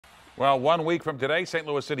Well, 1 week from today, St.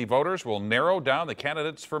 Louis City voters will narrow down the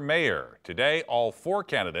candidates for mayor. Today, all 4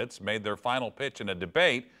 candidates made their final pitch in a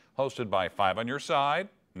debate hosted by 5 on Your Side,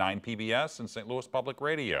 9 PBS, and St. Louis Public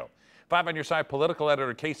Radio. 5 on Your Side political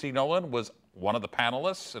editor Casey Nolen was one of the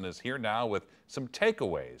panelists and is here now with some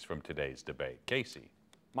takeaways from today's debate. Casey.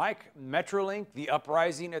 Mike, Metrolink, the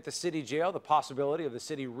uprising at the city jail, the possibility of the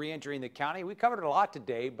city re-entering the county. We covered a lot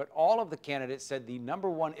today, but all of the candidates said the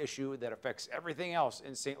 #1 issue that affects everything else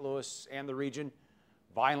in St. Louis and the region,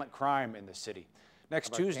 violent crime in the city.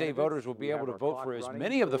 Next Tuesday, voters will be able to vote for as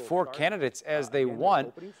many of the 4 candidates as they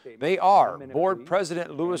want. They are Board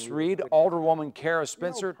President Louis Reed, Alderwoman Cara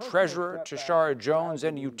Spencer, Treasurer Tishaura Jones,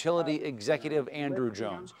 and Utility Executive Andrew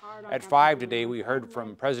Jones. At 5 today, we heard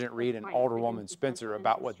from President Reed and Alderwoman Spencer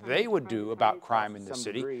about what they would do about crime in the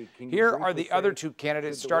city. Here are the other 2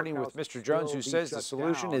 candidates, starting with Mr. Jones, who says the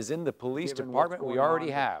solution is in the police department we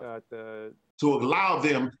already have. To allow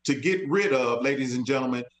them to get rid of, ladies and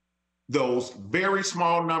gentlemen, those very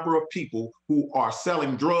small number of people who are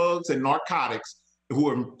selling drugs and narcotics, who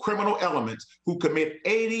are criminal elements, who commit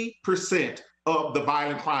 80% of the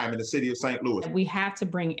violent crime in the city of St. Louis. We have to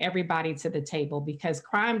bring everybody to the table because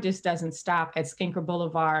crime just doesn't stop at Skinker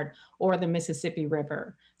Boulevard or the Mississippi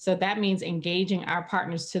River. So that means engaging our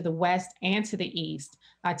partners to the west and to the east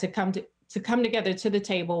to come together to the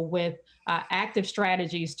table with active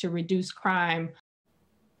strategies to reduce crime.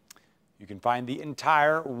 You can find the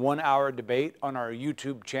entire 1-hour debate on our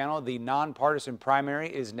YouTube channel. The nonpartisan primary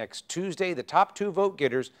is next Tuesday. The top 2 vote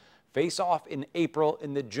getters face off in April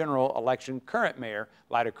in the general election. Current mayor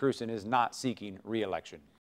Lyda Krewson is not seeking re-election.